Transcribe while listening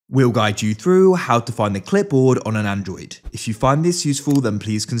We'll guide you through how to find the clipboard on an Android. If you find this useful, then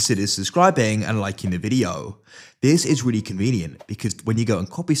please consider subscribing and liking the video. This is really convenient because when you go and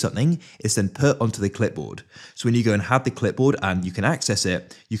copy something, it's then put onto the clipboard. So when you go and have the clipboard and you can access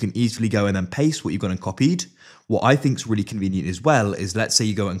it, you can easily go and then paste what you've gone and copied. What I think is really convenient as well is, let's say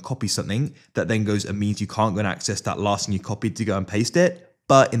you go and copy something that then goes and means you can't go and access that last thing you copied to go and paste it.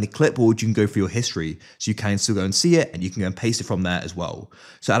 But in the clipboard, you can go through your history, so you can still go and see it, and you can go and paste it from there as well.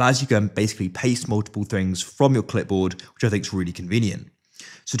 So it allows you to go and basically paste multiple things from your clipboard, which I think is really convenient.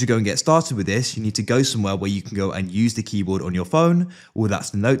 So to go and get started with this, you need to go somewhere where you can go and use the keyboard on your phone, or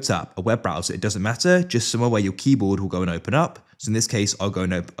that's the Notes app, a web browser, it doesn't matter, just somewhere where your keyboard will go and open up. So in this case, I'll go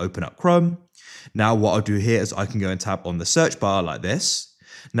and open up Chrome. Now what I'll do here is I can go and tap on the search bar like this.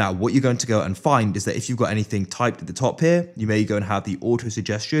 Now, what you're going to go and find is that if you've got anything typed at the top here, you may go and have the auto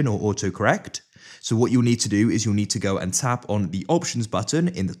suggestion or autocorrect. So what you'll need to do is you'll need to go and tap on the options button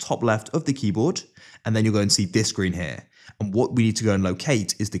in the top left of the keyboard, and then you'll go and see this screen here. And what we need to go and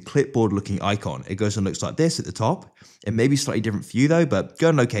locate is the clipboard looking icon. It goes and looks like this at the top. It may be slightly different for you though, but go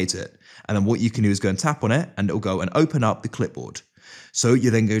and locate it. And then what you can do is go and tap on it and it'll go and open up the clipboard. So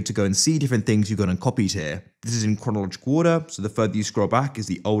you're then going to go and see different things you've gone and copied here. This is in chronological order, so the further you scroll back is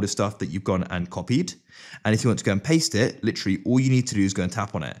the older stuff that you've gone and copied. And if you want to go and paste it, literally all you need to do is go and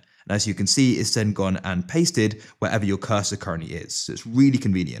tap on it. And as you can see, it's then gone and pasted wherever your cursor currently is. So it's really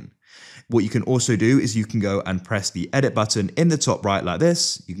convenient. What you can also do is you can go and press the edit button in the top right like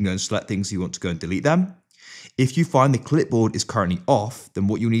this. You can go and select things you want to go and delete them. If you find the clipboard is currently off, then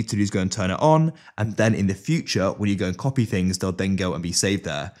what you'll need to do is go and turn it on, and then in the future, when you go and copy things, they'll then go and be saved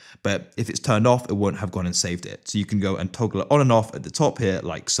there. But if it's turned off, it won't have gone and saved it. So you can go and toggle it on and off at the top here,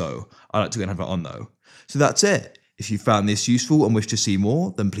 like so. I like to go and have it on though. So that's it. If you found this useful and wish to see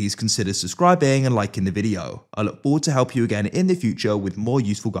more, then please consider subscribing and liking the video. I look forward to help you again in the future with more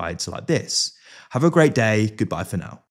useful guides like this. Have a great day. Goodbye for now.